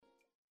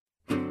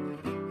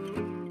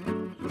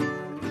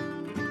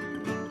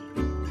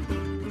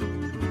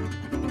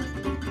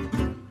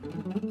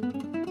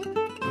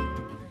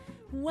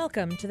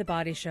Welcome to The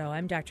Body Show.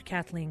 I'm Dr.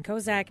 Kathleen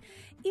Kozak.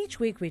 Each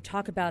week we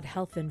talk about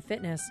health and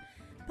fitness,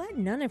 but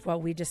none of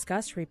what we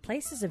discuss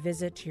replaces a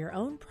visit to your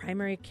own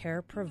primary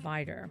care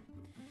provider.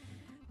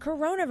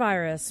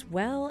 Coronavirus.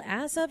 Well,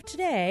 as of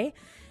today,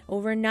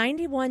 over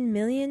 91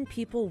 million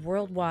people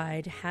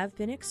worldwide have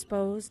been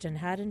exposed and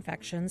had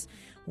infections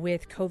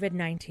with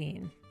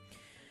COVID-19.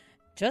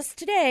 Just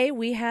today,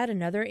 we had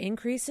another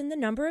increase in the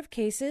number of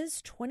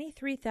cases.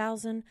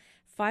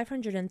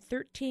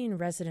 23,513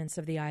 residents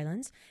of the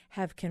islands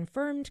have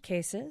confirmed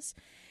cases,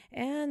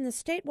 and the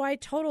statewide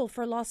total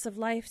for loss of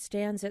life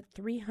stands at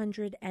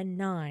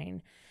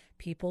 309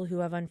 people who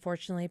have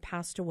unfortunately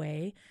passed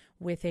away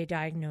with a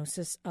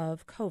diagnosis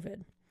of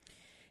COVID.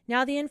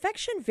 Now, the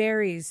infection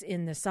varies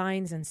in the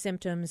signs and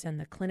symptoms and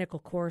the clinical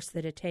course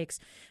that it takes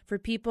for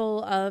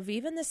people of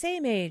even the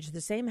same age,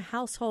 the same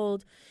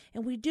household,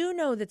 and we do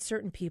know that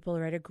certain people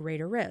are at a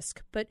greater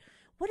risk. But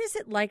what is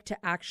it like to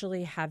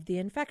actually have the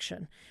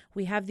infection?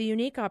 We have the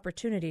unique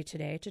opportunity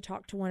today to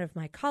talk to one of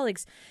my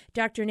colleagues,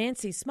 Dr.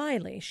 Nancy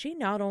Smiley. She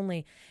not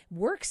only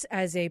works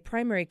as a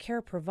primary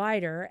care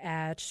provider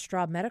at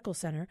Straub Medical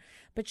Center,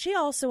 but she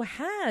also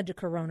had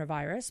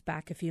coronavirus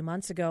back a few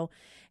months ago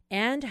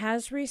and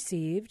has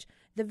received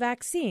the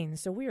vaccine.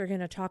 So we are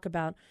going to talk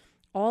about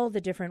all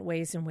the different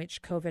ways in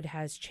which COVID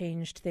has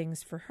changed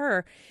things for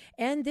her.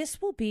 And this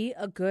will be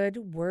a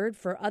good word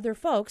for other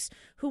folks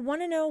who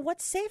want to know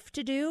what's safe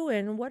to do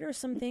and what are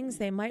some things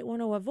they might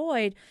want to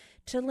avoid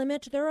to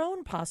limit their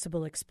own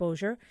possible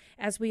exposure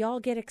as we all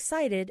get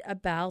excited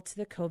about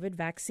the COVID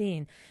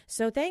vaccine.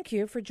 So thank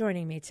you for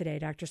joining me today,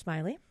 Dr.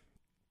 Smiley.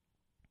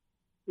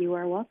 You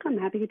are welcome.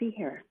 Happy to be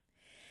here.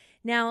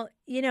 Now,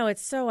 you know,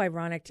 it's so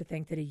ironic to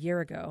think that a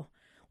year ago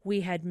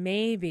we had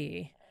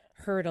maybe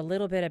heard a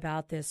little bit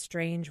about this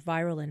strange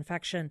viral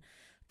infection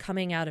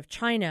coming out of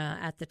China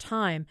at the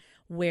time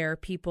where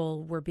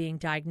people were being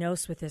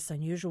diagnosed with this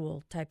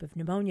unusual type of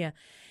pneumonia.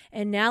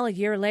 And now a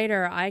year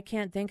later, I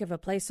can't think of a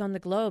place on the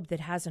globe that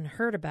hasn't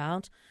heard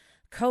about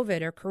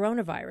COVID or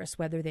coronavirus,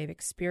 whether they've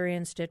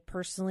experienced it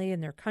personally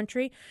in their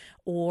country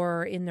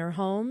or in their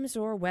homes,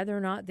 or whether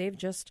or not they've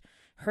just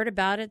heard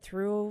about it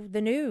through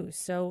the news.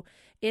 So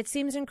it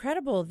seems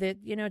incredible that,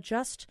 you know,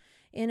 just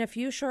in a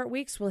few short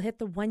weeks, we'll hit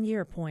the 1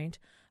 year point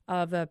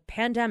of a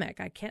pandemic.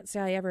 I can't say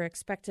I ever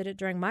expected it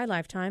during my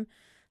lifetime.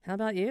 How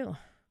about you?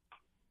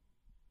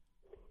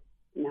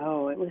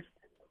 No, it was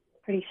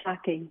pretty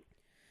shocking.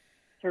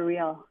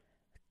 Surreal.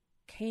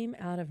 Came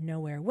out of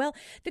nowhere. Well,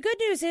 the good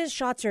news is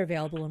shots are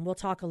available, and we'll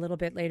talk a little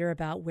bit later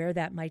about where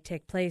that might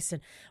take place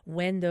and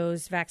when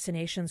those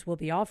vaccinations will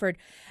be offered.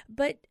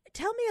 But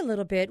tell me a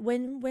little bit,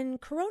 when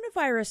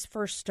coronavirus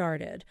first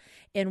started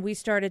and we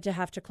started to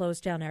have to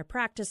close down our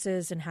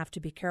practices and have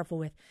to be careful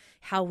with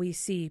how we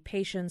see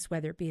patients,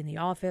 whether it be in the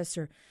office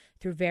or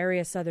through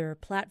various other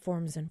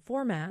platforms and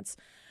formats,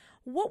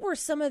 what were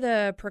some of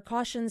the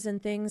precautions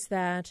and things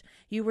that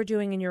you were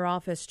doing in your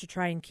office to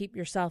try and keep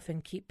yourself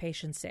and keep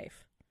patients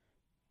safe?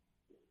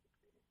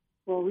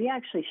 Well, we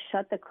actually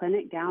shut the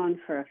clinic down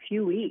for a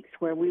few weeks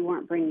where we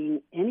weren't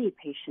bringing any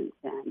patients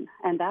in.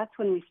 And that's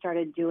when we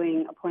started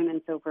doing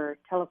appointments over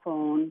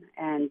telephone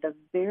and the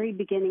very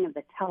beginning of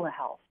the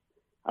telehealth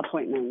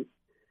appointments.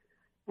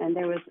 And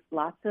there was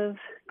lots of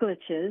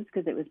glitches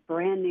because it was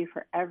brand new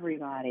for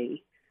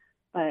everybody.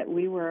 But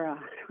we were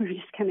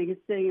just kind of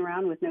sitting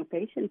around with no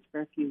patients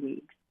for a few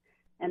weeks.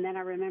 And then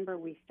I remember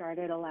we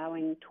started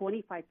allowing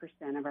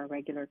 25% of our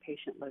regular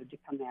patient load to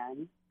come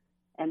in.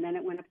 And then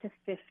it went up to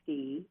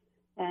 50%.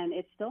 And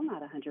it's still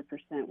not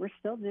 100%. We're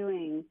still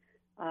doing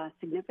a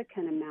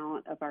significant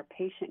amount of our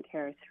patient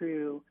care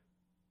through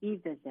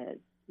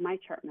e-visits,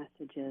 MyChart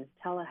messages,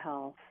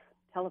 telehealth,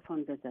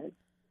 telephone visits.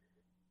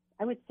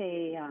 I would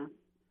say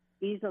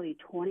easily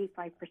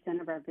 25%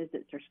 of our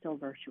visits are still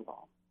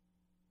virtual.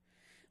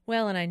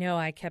 Well, and I know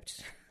I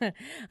kept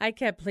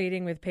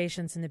pleading with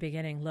patients in the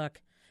beginning,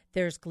 look,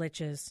 there's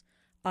glitches.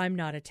 I'm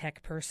not a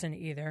tech person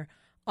either.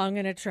 I'm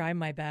going to try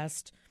my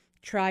best.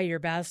 Try your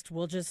best.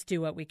 We'll just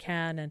do what we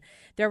can. And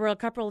there were a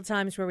couple of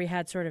times where we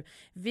had sort of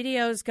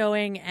videos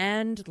going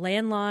and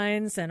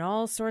landlines and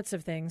all sorts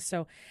of things.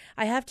 So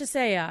I have to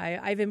say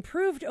I've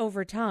improved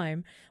over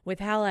time with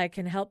how I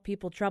can help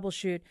people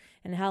troubleshoot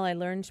and how I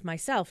learned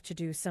myself to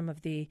do some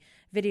of the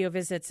video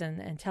visits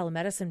and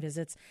telemedicine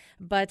visits.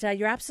 But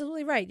you're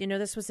absolutely right. You know,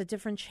 this was a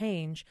different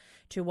change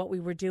to what we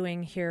were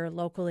doing here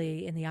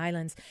locally in the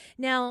islands.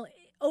 Now,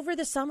 over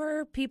the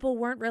summer, people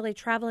weren't really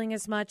traveling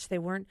as much. They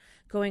weren't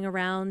going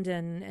around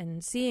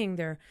and doing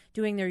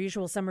their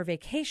usual summer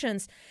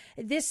vacations.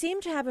 This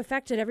seemed to have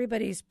affected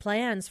everybody's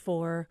plans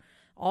for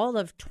all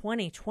of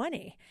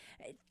 2020.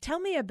 Tell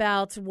me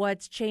about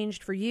what's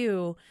changed for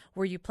you.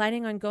 Were you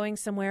planning on going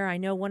somewhere? I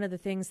know one of the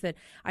things that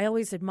I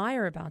always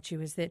admire about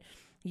you is that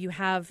you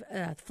have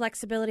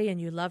flexibility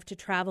and you love to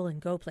travel and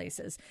go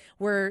places.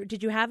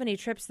 Did you have any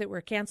trips that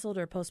were canceled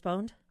or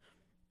postponed?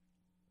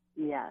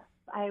 Yes.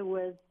 I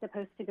was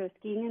supposed to go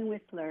skiing in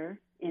Whistler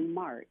in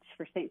March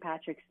for St.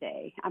 Patrick's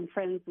Day. I'm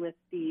friends with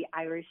the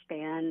Irish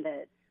band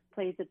that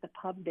plays at the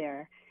pub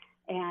there.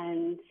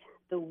 And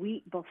the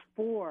week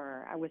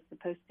before I was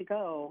supposed to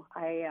go,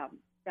 I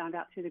found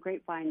out through the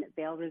grapevine that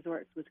Vail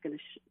Resorts was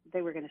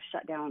they were going to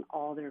shut down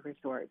all their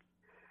resorts.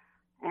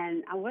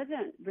 And I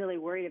wasn't really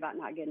worried about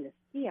not getting to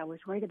ski. I was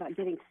worried about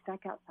getting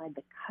stuck outside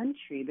the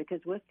country because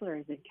Whistler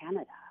is in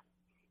Canada.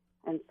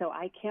 And so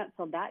I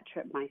canceled that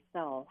trip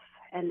myself.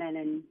 And then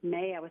in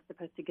May, I was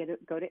supposed to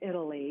go to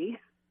Italy.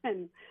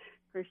 And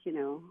of course, you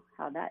know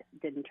how that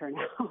didn't turn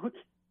out.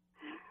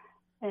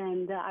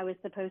 And I was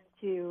supposed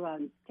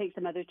to take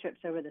some other trips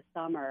over the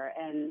summer.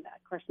 And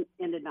of course,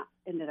 ended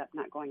up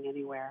not going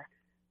anywhere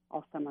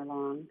all summer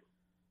long.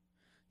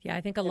 Yeah,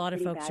 I think a lot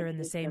of folks are in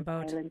the same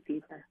boat. Island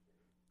fever.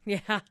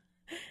 Yeah.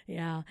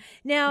 Yeah.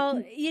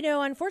 Now, you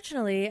know,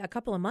 unfortunately, a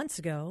couple of months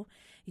ago,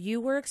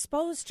 you were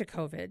exposed to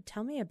COVID.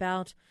 Tell me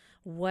about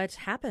what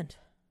happened.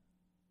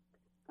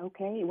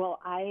 Okay. Well,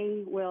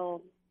 I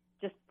will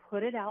just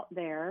put it out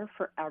there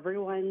for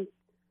everyone's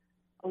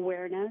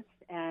awareness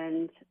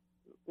and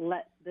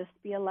let this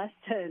be a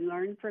lesson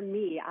learned from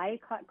me. I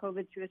caught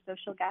COVID through a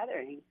social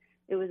gathering.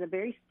 It was a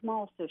very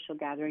small social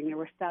gathering. There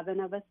were 7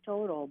 of us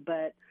total,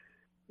 but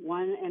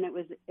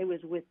it was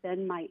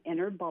within my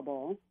inner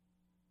bubble.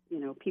 You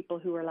know, people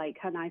who were like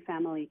Hanai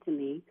family to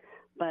me,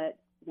 but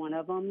one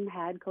of them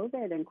had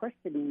COVID and, of course,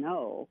 didn't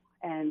know.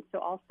 And so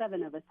all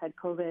 7 of us had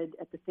COVID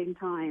at the same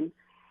time.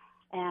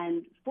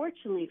 And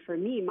fortunately for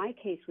me, my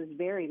case was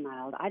very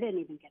mild. I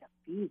didn't even get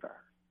a fever.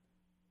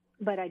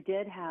 But I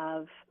did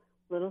have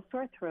little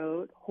sore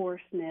throat,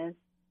 hoarseness,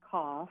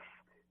 cough.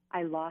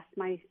 I lost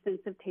my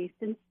sense of taste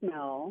and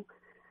smell,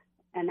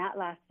 and that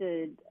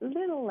lasted a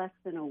little less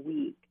than a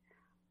week.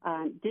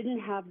 Didn't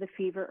have the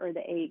fever or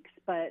the aches,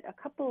 but a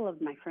couple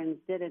of my friends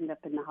did end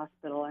up in the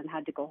hospital and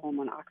had to go home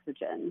on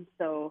oxygen.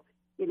 So,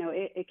 you know,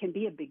 it can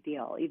be a big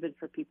deal, even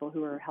for people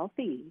who are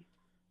healthy.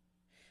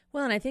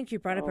 Well, and I think you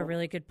brought up a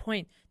really good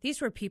point. These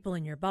were people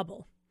in your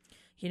bubble,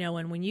 you know,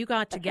 and when you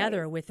got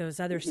together with those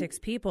other 6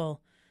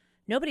 people,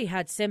 nobody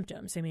had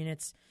symptoms. I mean,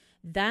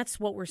 that's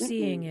what we're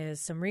seeing is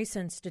some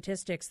recent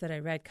statistics that I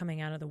read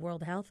coming out of the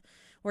World Health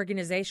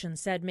Organization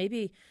said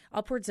maybe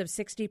upwards of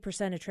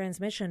 60% of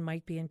transmission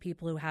might be in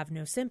people who have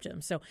no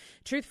symptoms. So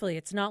truthfully,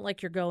 it's not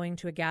like you're going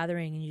to a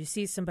gathering and you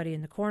see somebody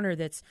in the corner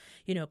that's,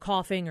 you know,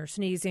 coughing or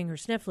sneezing or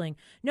sniffling.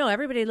 No,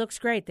 everybody looks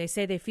great. They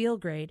say they feel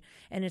great.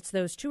 And it's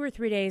those 2 or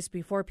 3 days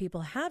before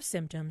people have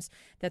symptoms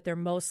that they're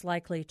most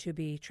likely to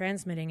be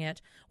transmitting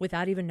it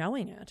without even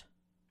knowing it.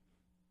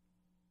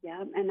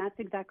 Yeah, and that's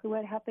exactly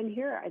what happened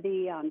here.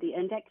 The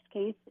index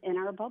case in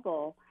our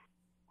bubble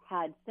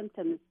had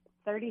symptoms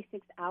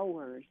 36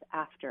 hours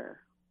after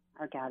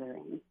our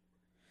gathering.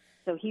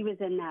 So he was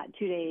in that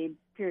 2-day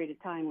period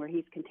of time where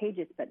he's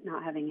contagious but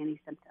not having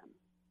any symptoms.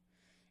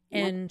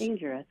 And that's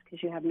dangerous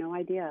because you have no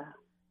idea.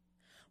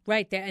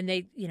 Right. And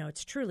they, you know,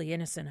 it's truly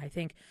innocent. I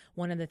think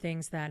one of the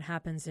things that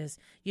happens is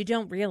you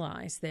don't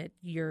realize that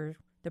you're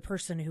the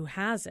person who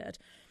has it.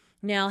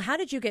 Now, how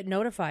did you get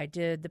notified?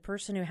 Did the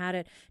person who had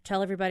it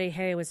tell everybody,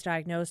 hey, it was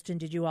diagnosed, and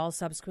did you all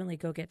subsequently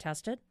go get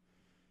tested?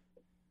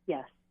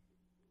 Yes.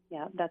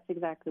 Yeah, that's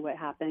exactly what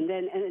happened.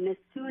 And as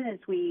soon as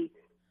we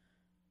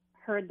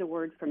heard the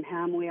word from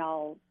him, we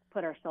all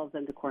put ourselves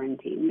into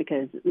quarantine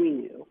because we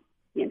knew,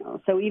 you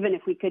know. So even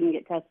if we couldn't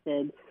get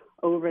tested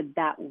over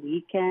that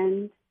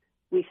weekend,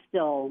 we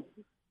still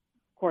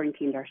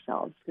quarantined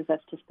ourselves because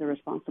that's just the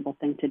responsible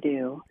thing to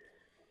do.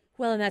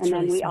 Well, and that's really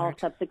smart. And then we all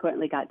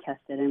subsequently got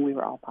tested, and we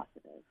were all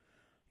positive.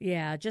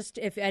 Yeah, just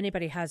if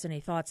anybody has any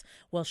thoughts,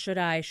 well, should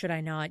I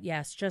not?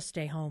 Yes, just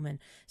stay home and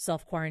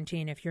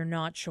self-quarantine if you're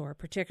not sure,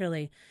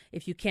 particularly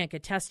if you can't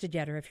get tested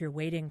yet or if you're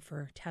waiting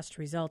for test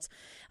results.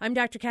 I'm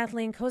Dr.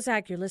 Kathleen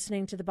Kozak. You're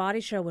listening to The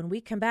Body Show. When we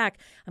come back,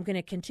 I'm going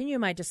to continue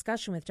my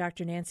discussion with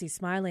Dr. Nancy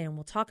Smiley, and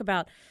we'll talk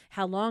about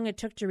how long it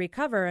took to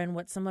recover and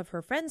what some of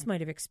her friends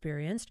might have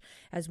experienced,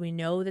 as we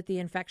know that the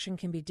infection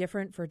can be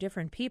different for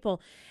different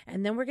people.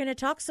 And then we're going to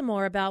talk some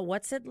more about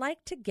what's it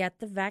like to get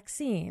the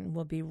vaccine.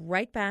 We'll be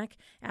right back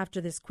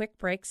after this quick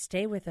break.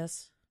 Stay with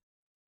us.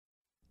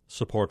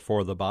 Support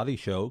for The Body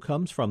Show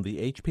comes from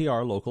the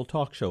HPR Local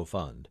Talk Show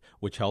Fund,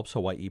 which helps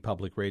Hawaii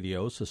Public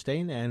Radio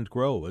sustain and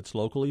grow its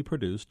locally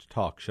produced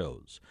talk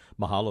shows.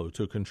 Mahalo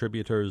to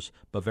contributors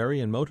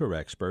Bavarian Motor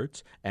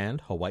Experts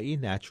and Hawaii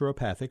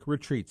Naturopathic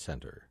Retreat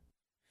Center.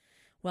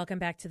 Welcome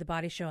back to The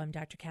Body Show. I'm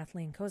Dr.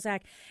 Kathleen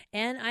Kozak,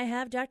 and I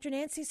have Dr.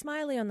 Nancy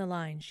Smiley on the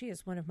line. She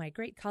is one of my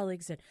great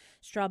colleagues at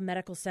Straub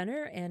Medical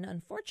Center and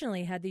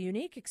unfortunately had the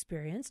unique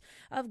experience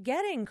of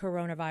getting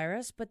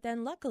coronavirus, but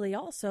then luckily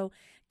also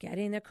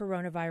getting the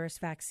coronavirus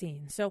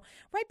vaccine. So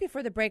right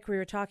before the break, we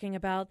were talking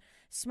about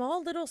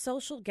small little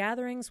social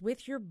gatherings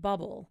with your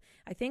bubble.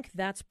 I think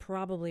that's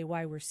probably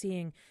why we're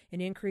seeing an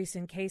increase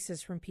in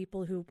cases from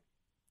people who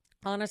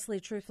honestly,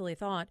 truthfully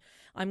thought,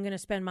 I'm going to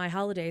spend my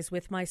holidays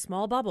with my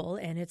small bubble,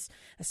 and it's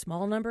a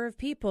small number of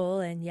people,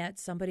 and yet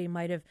somebody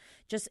might have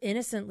just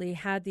innocently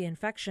had the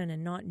infection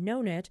and not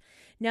known it.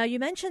 Now, you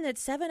mentioned that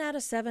 7 out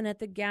of 7 at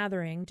the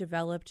gathering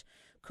developed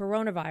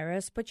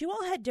coronavirus, but you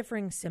all had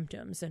differing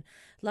symptoms. And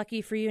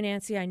lucky for you,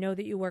 Nancy, I know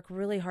that you work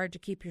really hard to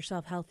keep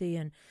yourself healthy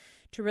and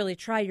to really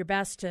try your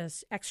best to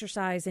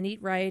exercise and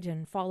eat right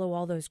and follow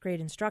all those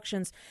great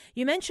instructions.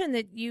 You mentioned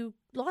that you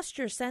lost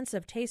your sense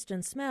of taste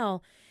and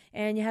smell,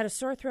 and you had a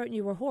sore throat and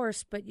you were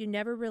hoarse, but you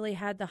never really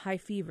had the high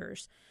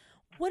fevers.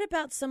 What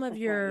about some of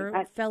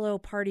your fellow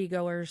party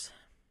goers?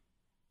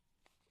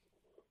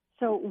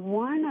 So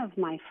one of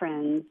my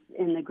friends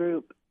in the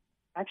group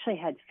actually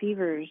had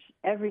fevers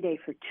every day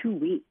for 2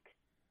 weeks.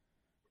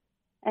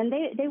 And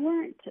they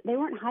weren't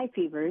high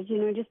fevers,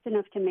 just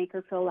enough to make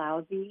her feel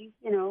lousy,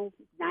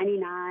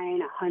 99,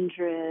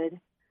 100.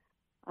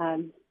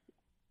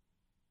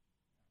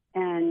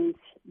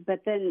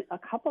 But then a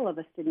couple of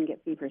us didn't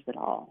get fevers at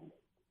all.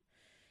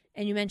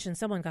 And you mentioned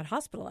someone got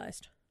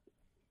hospitalized.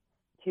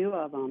 2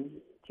 of them.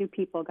 2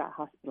 people got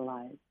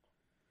hospitalized.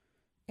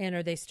 And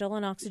are they still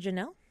on oxygen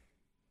now?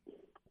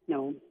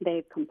 No,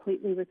 they've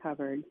completely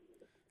recovered.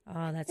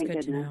 Oh, that's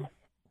good to know.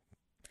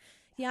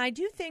 Yeah, I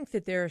do think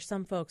that there are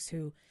some folks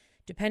who,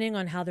 depending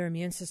on how their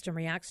immune system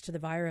reacts to the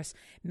virus,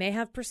 may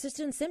have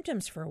persistent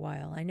symptoms for a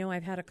while. I know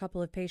I've had a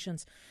couple of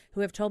patients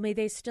who have told me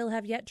they still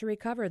have yet to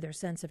recover their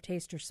sense of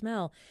taste or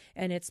smell,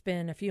 and it's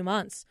been a few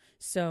months.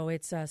 So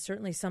it's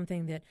certainly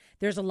something that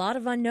there's a lot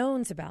of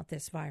unknowns about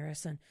this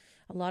virus and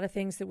a lot of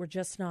things that we're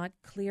just not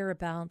clear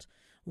about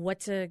what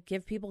to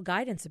give people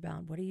guidance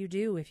about. What do you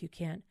do if you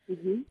can't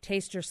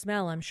taste or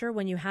smell? I'm sure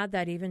when you had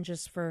that, even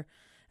just for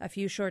a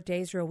few short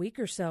days or a week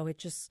or so,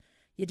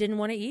 you didn't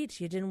want to eat.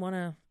 You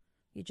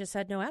just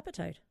had no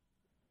appetite.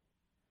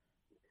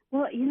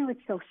 Well, it's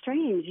so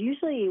strange.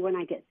 Usually when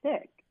I get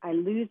sick, I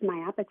lose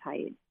my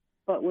appetite.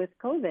 But with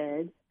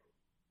COVID,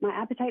 my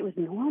appetite was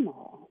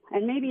normal.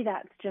 And maybe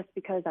that's just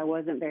because I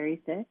wasn't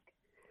very sick.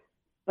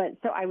 But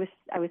so I was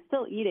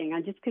still eating.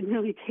 I just couldn't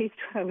really taste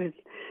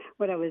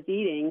what I was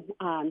eating.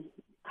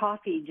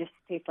 Coffee just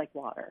tastes like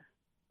water.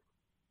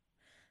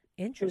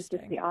 Interesting. It was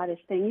just the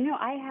oddest thing.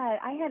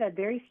 I had a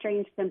very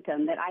strange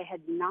symptom that I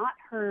had not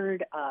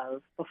heard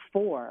of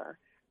before,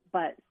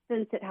 but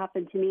since it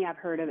happened to me, I've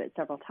heard of it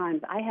several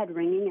times. I had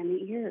ringing in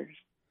the ears.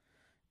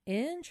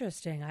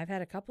 Interesting. I've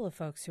had a couple of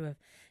folks who have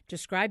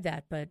described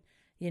that, but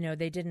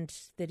they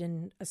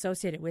didn't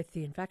associate it with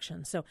the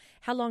infection. So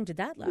how long did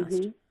that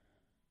last?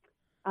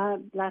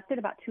 Lasted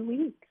about 2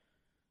 weeks,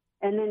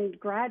 and then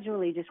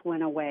gradually just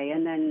went away.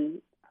 And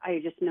then I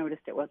just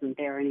noticed it wasn't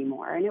there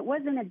anymore, and it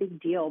wasn't a big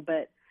deal,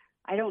 but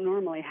I don't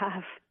normally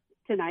have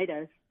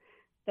tinnitus,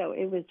 so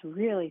it was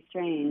really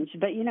strange.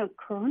 But,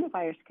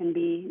 coronavirus can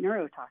be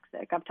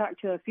neurotoxic. I've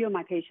talked to a few of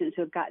my patients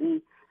who have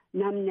gotten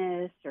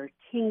numbness or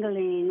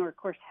tingling or, of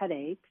course,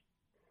 headaches,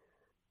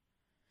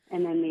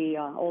 and then the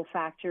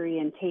olfactory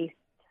and taste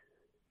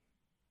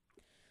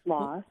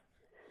loss.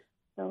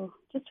 So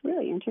just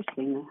really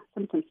interesting, the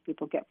symptoms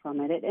people get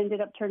from it. It ended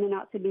up turning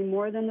out to be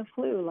more than the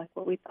flu, like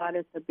what we thought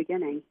at the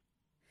beginning.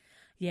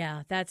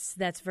 Yeah, that's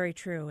very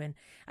true. And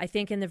I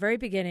think in the very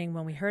beginning,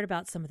 when we heard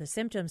about some of the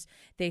symptoms,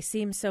 they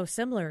seemed so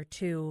similar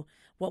to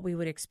what we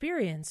would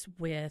experience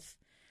with,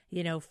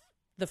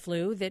 the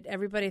flu, that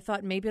everybody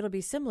thought maybe it'll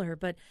be similar,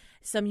 but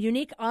some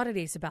unique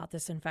oddities about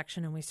this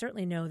infection. And we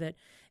certainly know that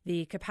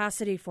the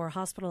capacity for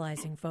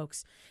hospitalizing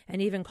folks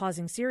and even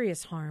causing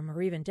serious harm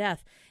or even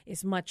death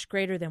is much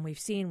greater than we've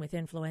seen with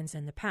influenza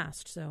in the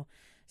past. So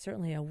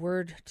certainly a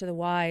word to the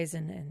wise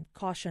and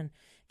caution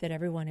that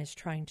everyone is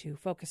trying to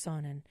focus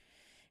on and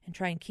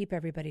try and keep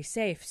everybody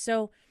safe.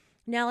 So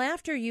now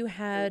after you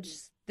had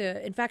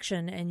the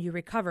infection and you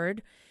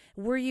recovered,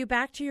 were you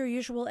back to your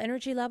usual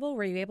energy level?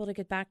 Were you able to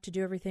get back to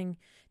do everything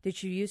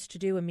that you used to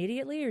do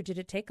immediately, or did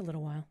it take a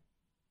little while?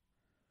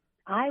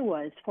 I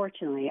was,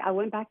 fortunately. I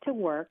went back to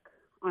work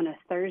on a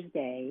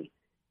Thursday,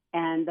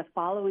 and the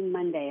following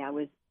Monday I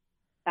was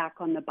back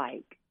on the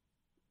bike,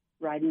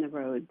 riding the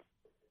roads.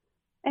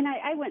 And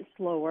I went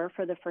slower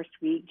for the first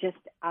week just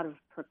out of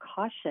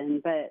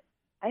precaution, but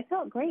I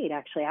felt great,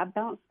 actually. I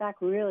bounced back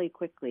really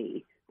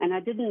quickly, and I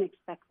didn't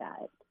expect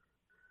that.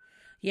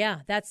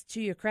 Yeah, that's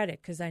to your credit,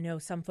 because I know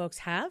some folks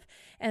have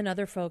and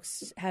other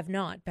folks have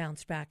not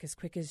bounced back as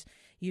quick as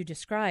you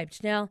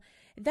described. Now,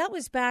 that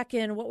was back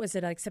in, what was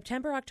it, like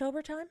September,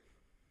 October time?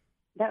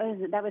 That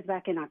was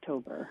back in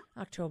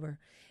October.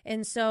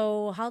 And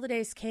so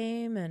holidays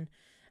came, and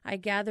I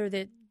gather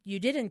that you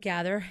didn't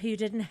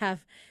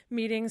have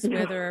meetings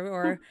with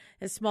or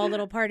small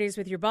little parties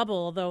with your bubble,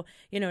 although,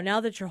 now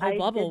that your whole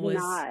bubble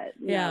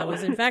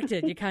was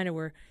infected, you kind of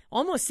were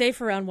almost safe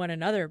around one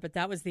another, but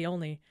that was the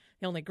only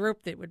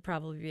group that would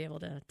probably be able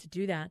to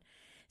do that.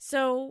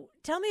 So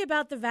tell me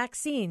about the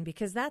vaccine,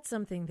 because that's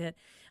something that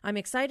I'm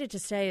excited to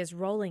say is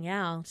rolling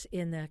out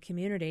in the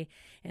community.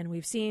 And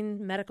we've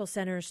seen medical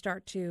centers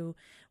start to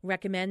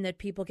recommend that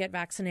people get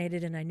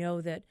vaccinated. And I know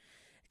that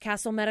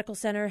Castle Medical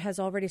Center has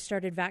already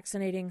started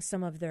vaccinating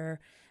some of their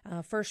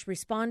first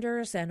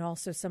responders and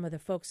also some of the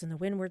folks in the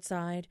Windward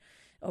side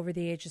over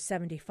the age of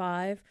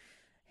 75.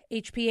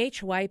 HPH,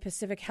 Hawaii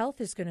Pacific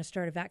Health, is going to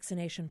start a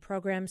vaccination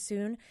program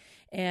soon,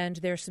 and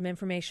there's some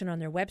information on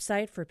their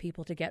website for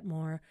people to get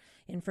more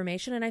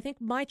information. And I think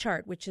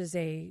MyChart, which is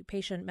a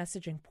patient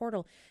messaging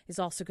portal, is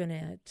also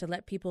going to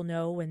let people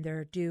know when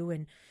they're due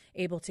and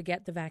able to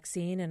get the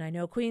vaccine. And I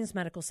know Queens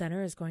Medical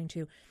Center is going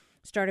to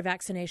start a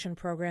vaccination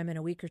program in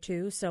a week or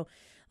two. So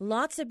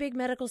lots of big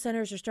medical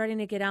centers are starting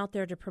to get out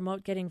there to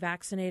promote getting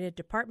vaccinated.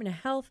 Department of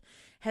Health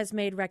has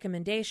made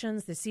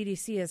recommendations. The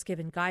CDC has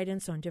given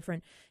guidance on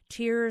different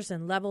tiers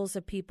and levels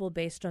of people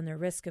based on their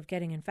risk of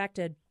getting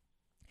infected.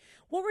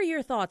 What were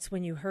your thoughts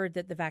when you heard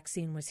that the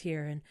vaccine was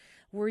here? And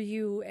were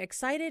you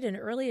excited, an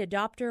early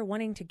adopter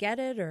wanting to get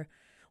it? Or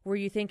were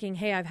you thinking,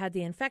 hey, I've had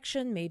the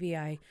infection, maybe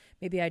I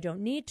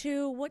don't need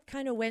to? What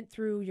kind of went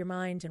through your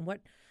mind, and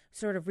what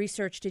sort of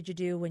research did you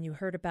do when you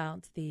heard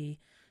about the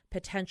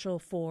potential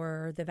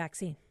for the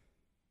vaccine?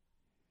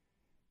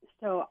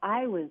 So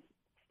I was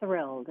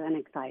thrilled and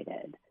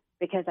excited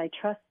because I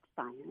trust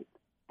science.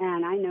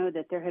 And I know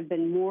that there have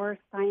been more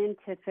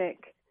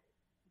scientific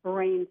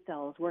brain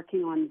cells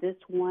working on this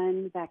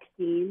one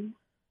vaccine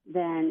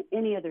than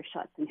any other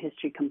shots in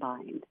history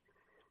combined.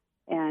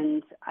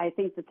 And I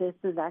think that this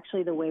is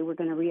actually the way we're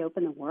going to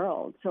reopen the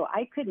world. So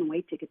I couldn't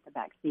wait to get the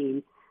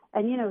vaccine.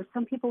 And, you know,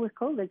 some people with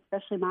COVID,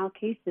 especially mild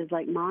cases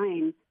like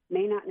mine,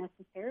 may not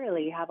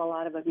necessarily have a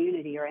lot of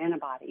immunity or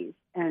antibodies.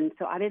 And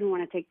so I didn't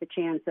want to take the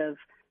chance of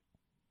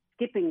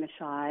skipping the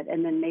shot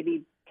and then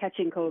maybe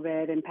catching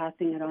COVID and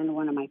passing it on to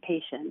one of my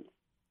patients.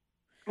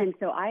 And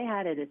so I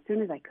had it as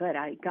soon as I could.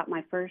 I got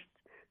my first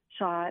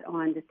shot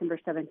on December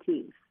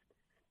 17th.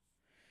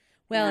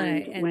 Well,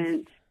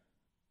 and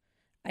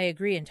I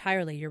agree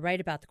entirely. You're right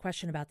about the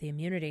question about the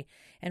immunity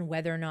and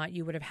whether or not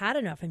you would have had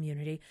enough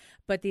immunity.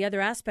 But the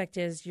other aspect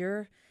is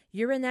you're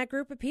in that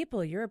group of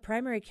people. You're a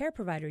primary care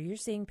provider. You're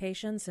seeing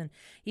patients. And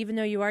even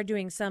though you are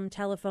doing some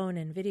telephone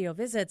and video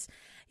visits,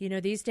 you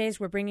know, these days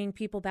we're bringing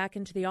people back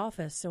into the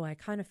office. So I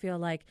kind of feel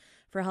like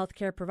for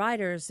healthcare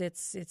providers,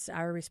 it's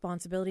our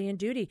responsibility and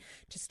duty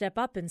to step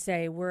up and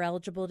say we're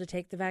eligible to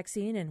take the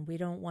vaccine and we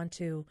don't want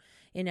to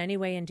in any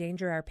way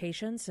endanger our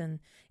patients. And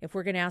if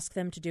we're going to ask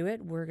them to do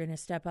it, we're going to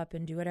step up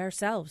and do it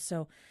ourselves.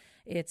 So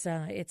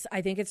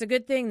I think it's a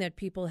good thing that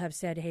people have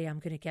said, hey, I'm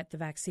going to get the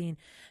vaccine.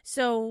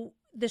 So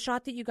the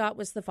shot that you got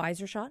was the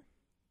Pfizer shot?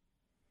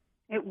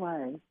 It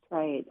was,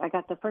 right. I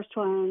got the first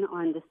one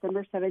on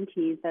December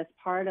 17th as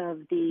part of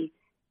the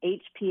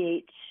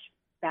HPH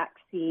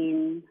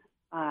vaccine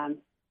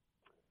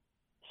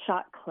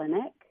shot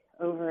clinic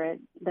over at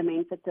the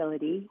main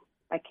facility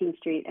by King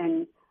Street.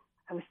 And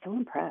I was so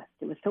impressed.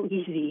 It was so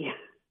easy.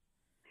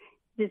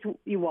 Just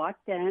you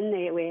walked in,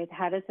 they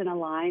had us in a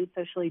line,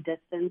 socially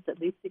distanced, at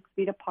least 6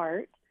 feet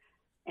apart.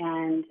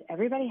 And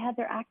everybody had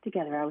their act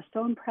together. I was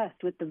so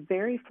impressed with the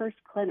very first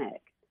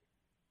clinic,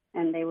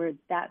 and they were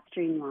that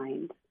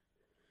streamlined.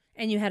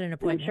 And you had an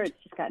appointment. And I'm sure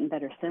it's just gotten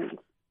better since.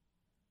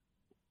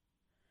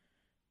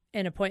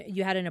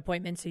 You had an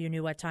appointment, so you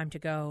knew what time to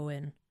go.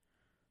 And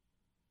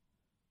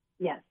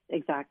yes,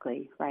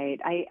 exactly, right.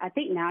 I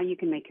think now you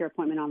can make your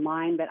appointment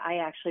online, but I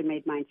actually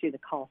made mine through the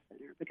call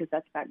center because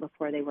that's back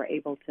before they were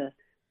able to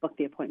book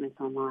the appointments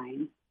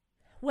online.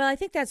 Well, I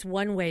think that's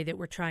one way that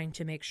we're trying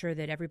to make sure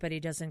that everybody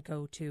doesn't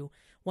go to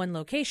one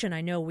location.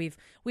 I know we've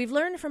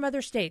learned from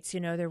other states. You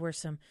know, there were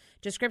some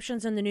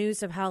descriptions in the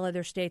news of how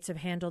other states have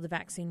handled the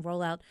vaccine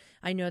rollout.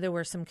 I know there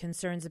were some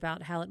concerns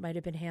about how it might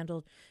have been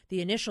handled,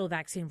 the initial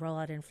vaccine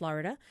rollout in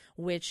Florida,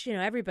 which, you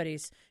know,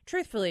 everybody's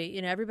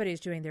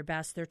doing their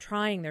best. They're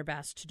trying their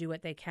best to do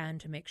what they can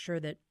to make sure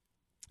that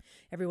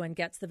everyone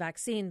gets the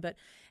vaccine, but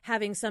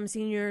having some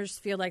seniors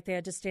feel like they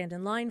had to stand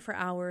in line for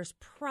hours,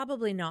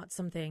 probably not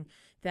something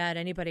that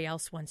anybody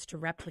else wants to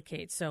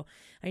replicate. So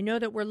I know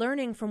that we're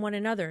learning from one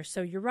another.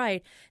 So you're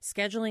right,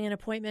 scheduling an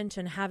appointment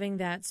and having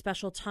that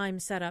special time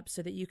set up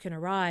so that you can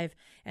arrive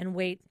and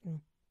wait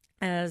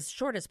as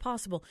short as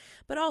possible,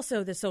 but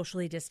also the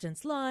socially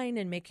distanced line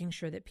and making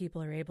sure that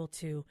people are able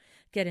to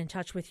get in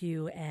touch with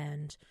you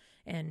and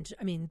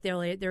I mean,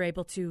 they're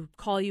able to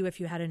call you if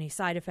you had any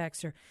side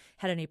effects or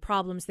had any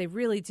problems. They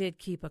really did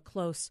keep a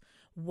close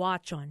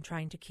watch on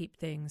trying to keep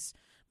things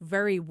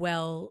very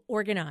well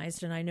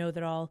organized. And I know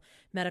that all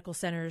medical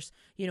centers,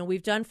 you know,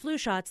 we've done flu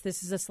shots.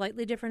 This is a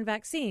slightly different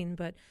vaccine,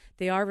 but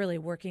they are really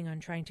working on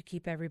trying to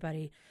keep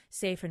everybody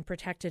safe and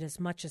protected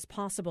as much as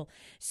possible.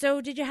 So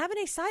did you have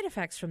any side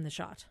effects from the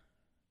shot?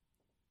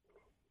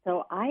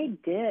 So I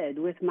did.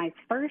 With my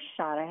first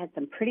shot, I had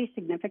some pretty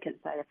significant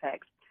side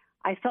effects.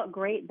 I felt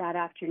great that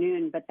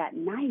afternoon, but that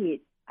night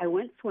I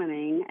went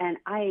swimming, and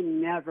I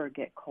never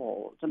get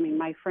cold. I mean,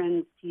 my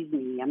friends tease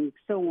me. I'm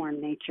so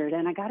warm-natured,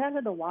 and I got out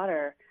of the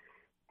water,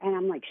 and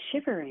I'm like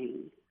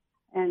shivering.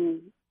 And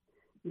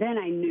then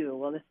I knew,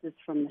 well, this is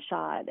from the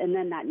shot. And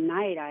then that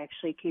night I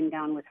actually came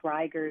down with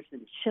rigors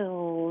and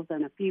chills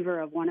and a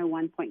fever of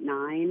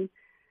 101.9.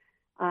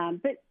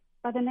 But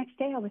by the next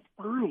day I was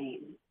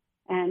fine.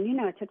 And, you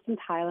know, I took some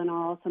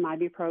Tylenol, some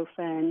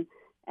ibuprofen,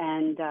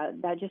 and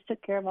that just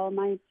took care of all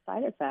my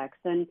side effects.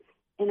 And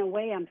in a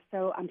way, I'm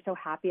so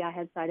happy I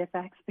had side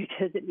effects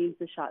because it means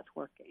the shot's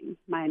working.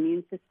 My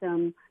immune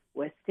system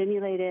was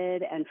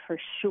stimulated, and for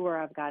sure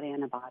I've got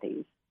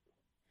antibodies.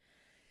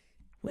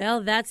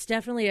 Well, that's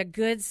definitely a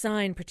good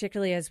sign,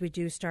 particularly as we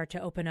do start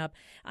to open up.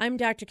 I'm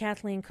Dr.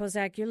 Kathleen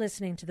Kozak. You're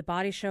listening to The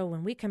Body Show.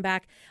 When we come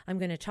back, I'm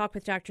going to talk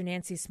with Dr.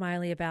 Nancy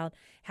Smiley about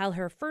how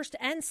her first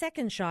and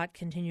second shot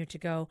continue to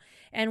go,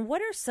 and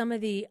what are some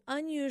of the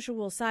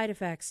unusual side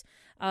effects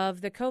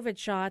of the COVID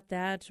shot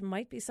that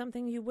might be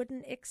something you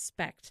wouldn't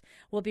expect.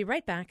 We'll be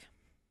right back.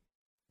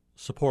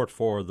 Support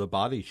for The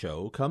Body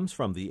Show comes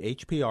from the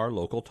HPR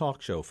Local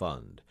Talk Show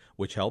Fund,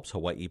 which helps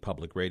Hawaii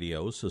Public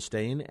Radio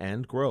sustain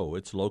and grow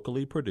its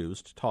locally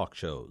produced talk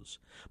shows.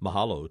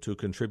 Mahalo to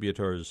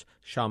contributors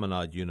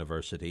Chaminade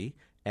University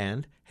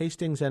and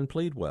Hastings and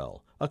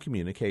Pleadwell, a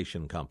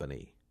communication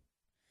company.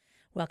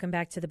 Welcome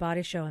back to The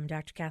Body Show. I'm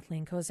Dr.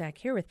 Kathleen Kozak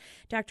here with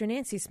Dr.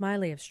 Nancy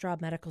Smiley of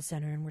Straub Medical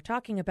Center, and we're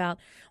talking about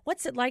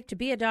what's it like to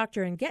be a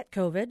doctor and get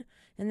COVID,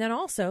 and then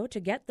also to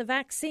get the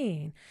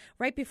vaccine.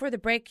 Right before the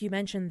break, you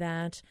mentioned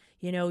that,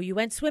 you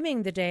went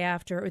swimming the day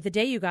after, or the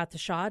day you got the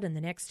shot, and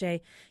the next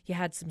day you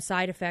had some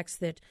side effects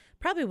that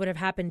probably would have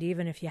happened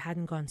even if you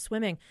hadn't gone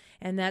swimming,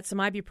 and that some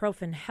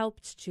ibuprofen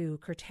helped to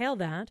curtail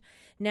that.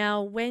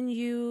 Now, when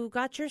you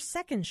got your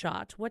second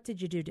shot, what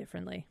did you do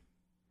differently?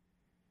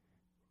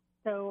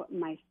 So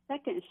my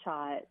second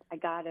shot, I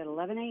got at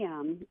 11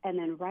 a.m., and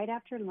then right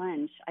after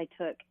lunch, I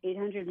took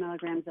 800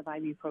 milligrams of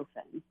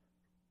ibuprofen.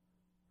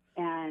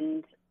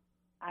 And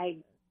I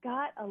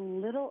got a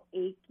little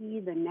achy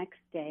the next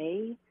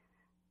day,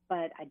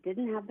 but I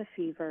didn't have the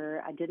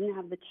fever. I didn't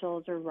have the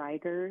chills or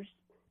rigors.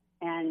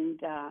 And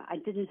I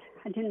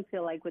didn't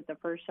feel like with the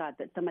first shot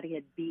that somebody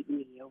had beaten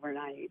me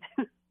overnight.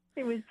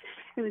 It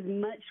was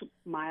much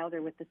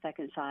milder with the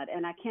second shot.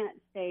 And I can't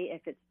say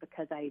if it's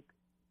because I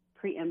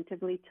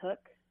preemptively took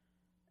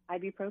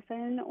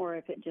ibuprofen or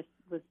if it just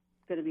was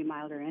going to be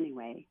milder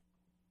anyway.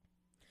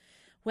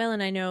 Well,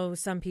 and I know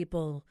some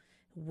people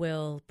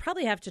will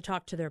probably have to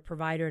talk to their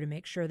provider to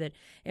make sure that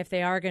if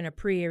they are going to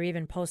pre or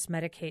even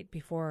post-medicate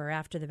before or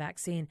after the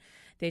vaccine,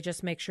 they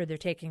just make sure they're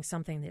taking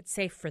something that's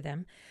safe for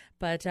them.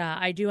 But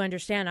I do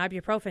understand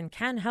ibuprofen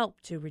can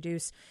help to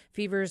reduce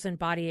fevers and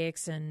body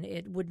aches, and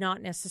it would not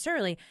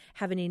necessarily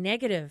have any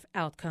negative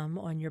outcome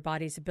on your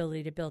body's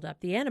ability to build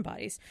up the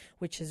antibodies,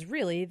 which is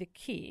really the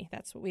key.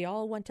 That's what we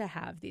all want to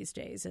have these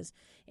days, is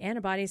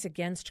antibodies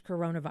against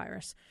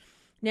coronavirus.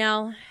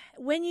 Now,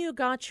 when you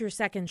got your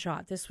second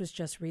shot, this was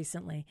just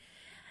recently,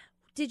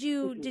 did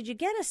you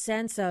get a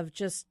sense of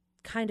just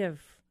kind of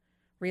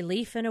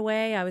relief in a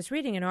way? I was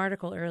reading an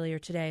article earlier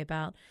today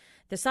about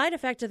the side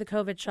effect of the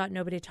COVID shot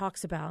nobody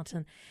talks about,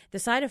 and the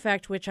side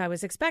effect, which I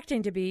was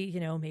expecting to be,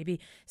 maybe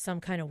some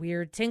kind of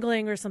weird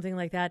tingling or something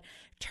like that,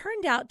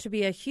 turned out to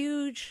be a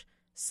huge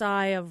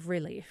sigh of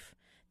relief.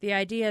 The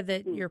idea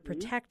that you're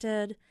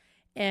protected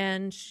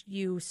and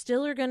you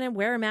still are going to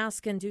wear a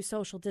mask and do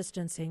social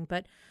distancing,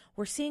 but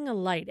we're seeing a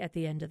light at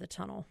the end of the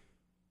tunnel.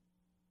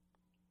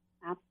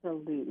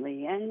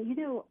 Absolutely. And,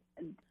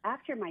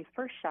 after my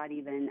first shot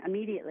even,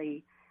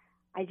 immediately,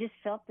 I just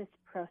felt this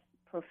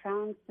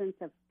profound sense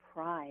of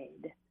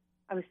pride.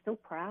 I was so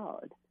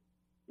proud.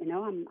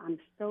 I'm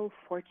so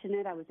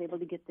fortunate I was able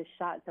to get this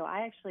shot. So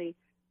I actually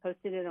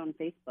posted it on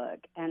Facebook,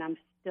 and I'm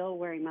still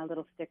wearing my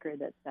little sticker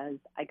that says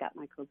I got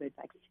my COVID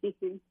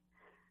vaccine.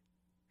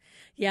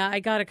 Yeah, I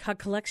got a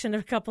collection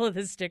of a couple of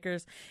the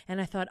stickers, and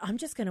I thought, I'm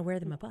just going to wear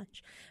them a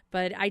bunch.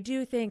 But I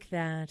do think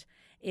that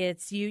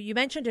it's, you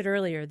mentioned it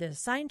earlier, the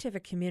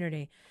scientific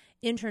community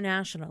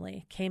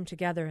internationally came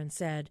together and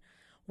said,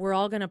 we're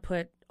all going to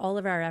put all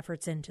of our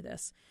efforts into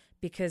this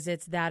because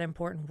it's that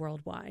important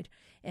worldwide.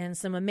 And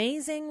some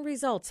amazing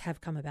results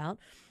have come about.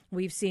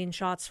 We've seen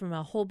shots from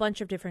a whole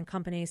bunch of different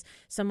companies,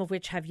 some of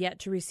which have yet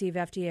to receive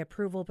FDA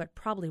approval, but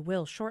probably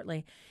will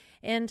shortly.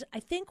 And I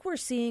think we're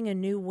seeing a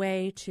new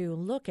way to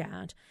look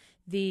at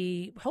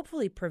the,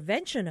 hopefully,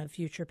 prevention of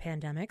future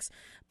pandemics,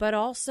 but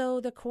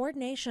also the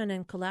coordination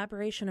and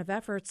collaboration of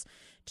efforts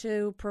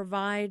to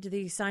provide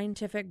the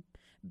scientific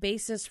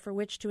basis for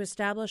which to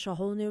establish a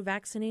whole new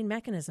vaccine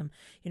mechanism.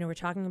 We're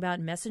talking about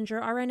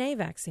messenger RNA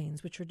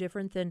vaccines, which are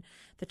different than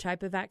the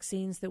type of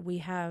vaccines that we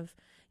have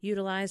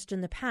utilized in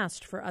the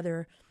past for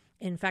other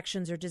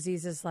infections or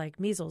diseases like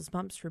measles,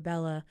 mumps,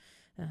 rubella,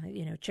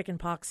 chicken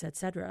pox,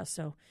 etc.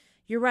 So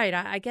you're right.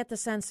 I get the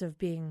sense of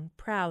being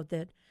proud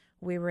that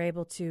we were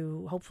able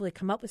to hopefully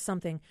come up with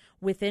something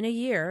within a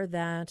year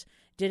that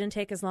didn't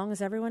take as long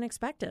as everyone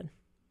expected.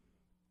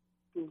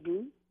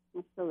 Mm-hmm.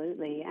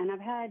 Absolutely. And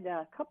I've had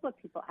a couple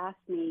of people ask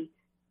me,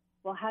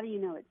 well, how do you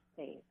know it's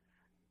safe?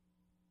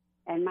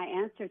 And my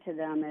answer to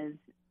them is,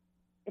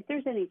 if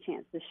there's any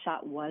chance the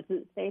shot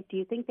wasn't safe, do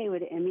you think they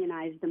would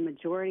immunize the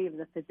majority of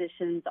the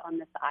physicians on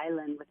this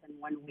island within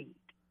 1 week?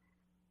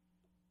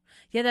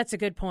 Yeah, that's a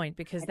good point,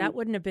 because that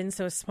wouldn't have been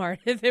so smart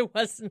if it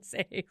wasn't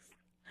safe.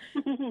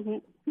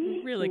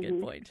 Really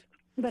good point.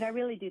 But I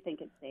really do think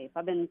it's safe.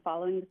 I've been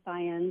following the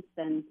science,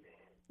 and,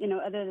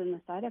 other than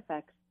the side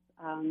effects,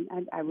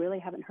 I really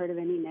haven't heard of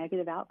any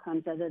negative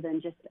outcomes other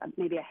than just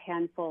maybe a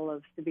handful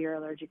of severe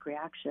allergic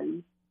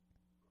reactions.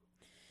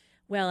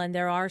 Well, and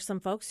there are some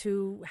folks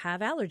who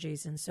have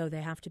allergies, and so they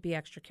have to be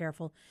extra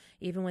careful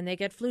even when they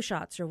get flu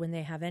shots or when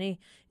they have any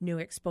new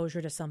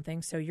exposure to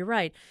something. So you're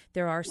right.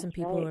 There are some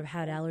people who have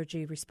had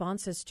allergy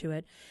responses to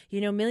it.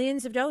 You know,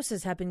 millions of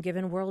doses have been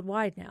given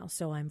worldwide now,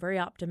 so I'm very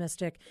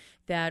optimistic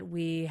that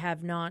we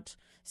have not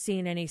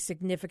seen any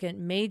significant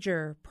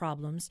major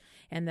problems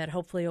and that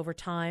hopefully over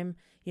time,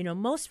 you know,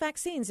 most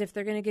vaccines, if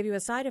they're going to give you a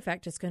side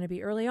effect, it's going to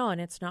be early on.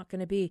 It's not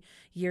going to be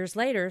years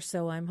later,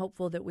 so I'm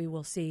hopeful that we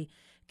will see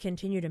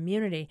continued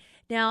immunity.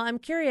 Now, I'm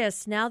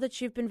curious, now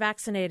that you've been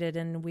vaccinated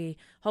and we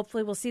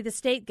hopefully will see the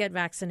state get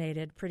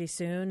vaccinated pretty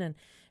soon and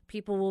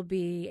people will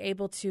be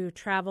able to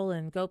travel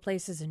and go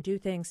places and do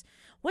things,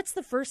 what's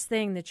the first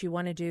thing that you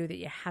want to do that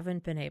you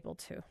haven't been able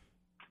to?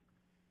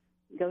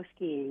 Go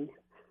skiing.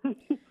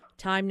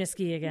 Time to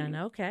ski again.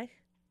 Okay.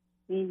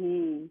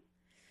 Mm-hmm.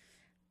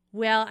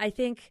 Well, I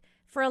think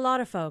for a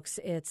lot of folks,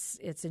 it's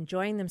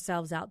enjoying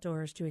themselves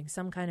outdoors, doing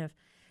some kind of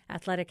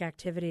athletic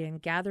activity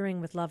and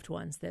gathering with loved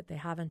ones that they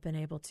haven't been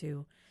able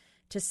to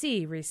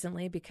see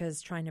recently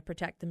because trying to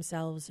protect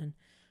themselves and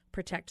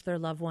protect their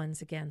loved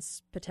ones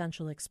against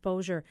potential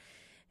exposure.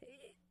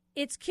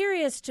 It's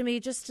curious to me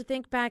just to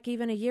think back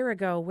even a year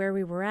ago where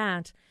we were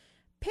at.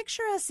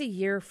 Picture us a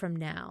year from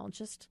now.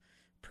 Just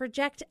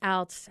project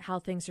out how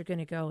things are going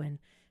to go in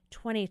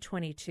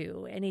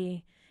 2022.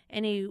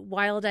 Any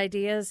wild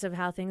ideas of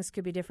how things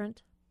could be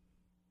different?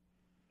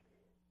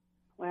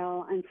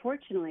 Well,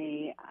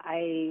 unfortunately,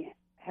 I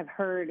have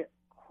heard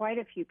quite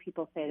a few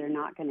people say they're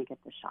not going to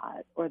get the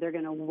shot or they're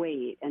going to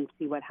wait and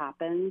see what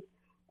happens.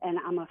 And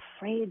I'm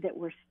afraid that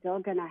we're still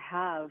going to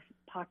have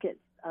pockets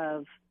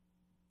of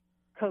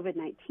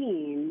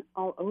COVID-19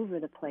 all over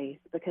the place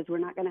because we're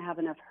not going to have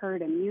enough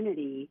herd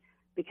immunity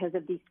because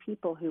of these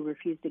people who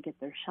refuse to get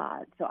their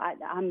shot. So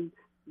I'm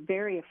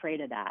very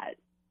afraid of that.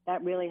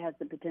 That really has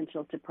the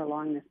potential to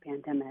prolong this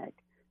pandemic.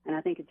 And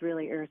I think it's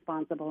really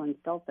irresponsible and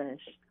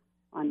selfish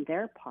on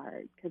their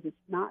part because it's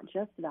not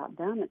just about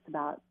them, it's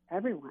about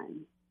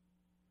everyone.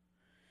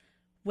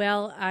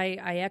 Well, I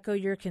echo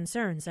your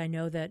concerns. I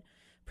know that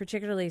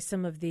particularly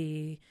some of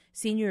the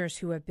seniors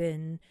who have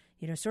been,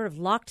 you know, sort of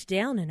locked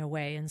down in a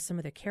way in some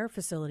of the care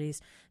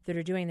facilities that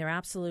are doing their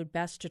absolute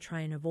best to try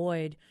and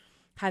avoid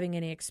having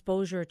any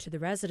exposure to the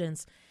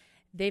residents,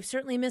 they've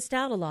certainly missed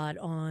out a lot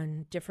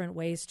on different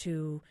ways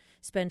to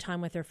spend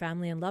time with their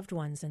family and loved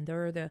ones. And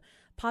they're the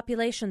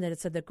population that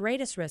is at the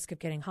greatest risk of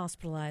getting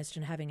hospitalized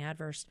and having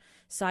adverse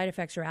side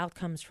effects or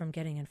outcomes from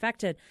getting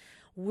infected.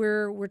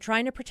 We're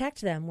trying to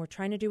protect them. We're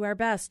trying to do our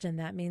best, and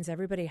that means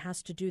everybody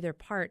has to do their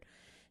part.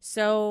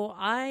 So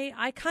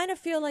I kind of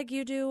feel like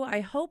you do.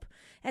 I hope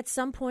at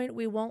some point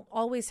we won't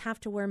always have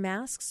to wear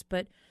masks,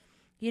 but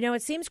you know,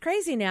 it seems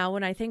crazy now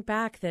when I think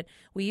back that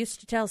we used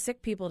to tell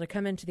sick people to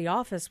come into the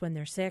office when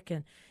they're sick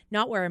and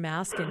not wear a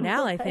mask. And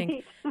now I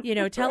think, you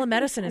know,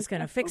 telemedicine is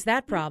going to fix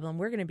that problem.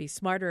 We're going to be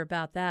smarter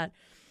about that.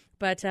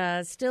 But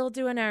still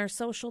doing our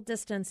social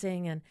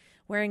distancing and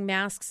wearing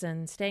masks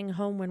and staying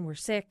home when we're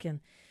sick and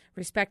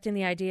respecting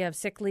the idea of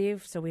sick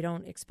leave so we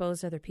don't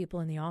expose other people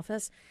in the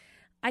office.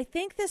 I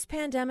think this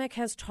pandemic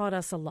has taught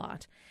us a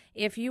lot.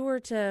 If you were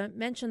to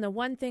mention the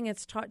one thing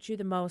it's taught you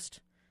the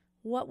most,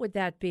 what would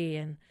that be?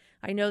 And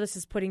I know this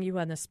is putting you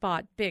on the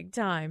spot big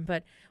time,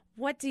 but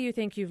what do you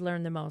think you've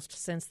learned the most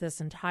since this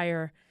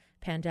entire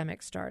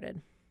pandemic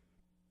started?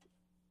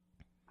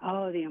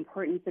 Oh, the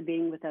importance of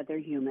being with other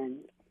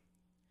humans.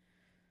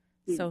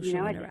 Social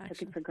I interaction. just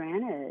took it for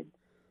granted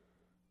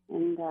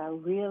and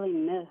really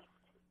missed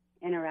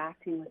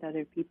interacting with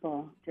other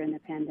people during the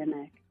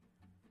pandemic.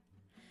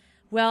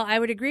 Well, I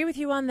would agree with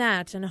you on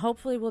that, and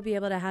hopefully we'll be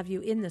able to have you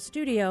in the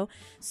studio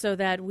so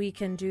that we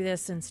can do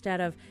this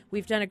instead of,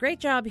 we've done a great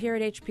job here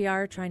at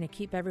HPR trying to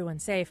keep everyone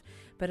safe,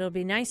 but it'll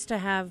be nice to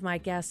have my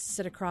guests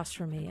sit across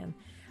from me, and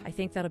I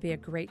think that'll be a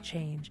great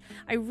change.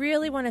 I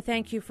really want to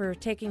thank you for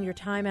taking your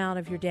time out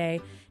of your day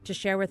to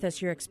share with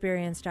us your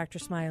experience, Dr.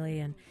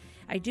 Smiley, and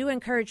I do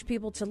encourage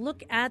people to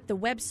look at the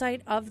website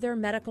of their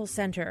medical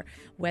center,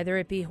 whether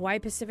it be Hawaii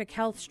Pacific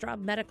Health,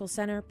 Straub Medical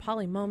Center,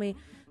 Palimomi,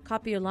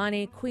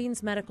 Kapiolani,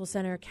 Queens Medical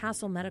Center,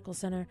 Castle Medical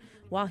Center,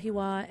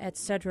 Wahiawa,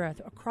 etc.,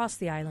 across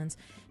the islands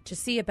to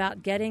see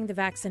about getting the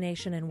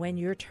vaccination and when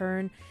your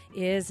turn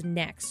is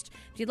next.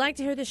 If you'd like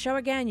to hear the show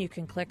again, you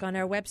can click on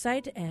our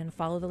website and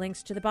follow the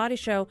links to The Body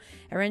Show.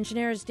 Our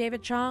engineer is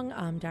David Chong.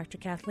 I'm Dr.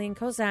 Kathleen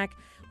Kozak.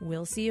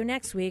 We'll see you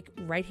next week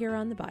right here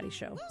on The Body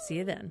Show. See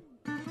you then.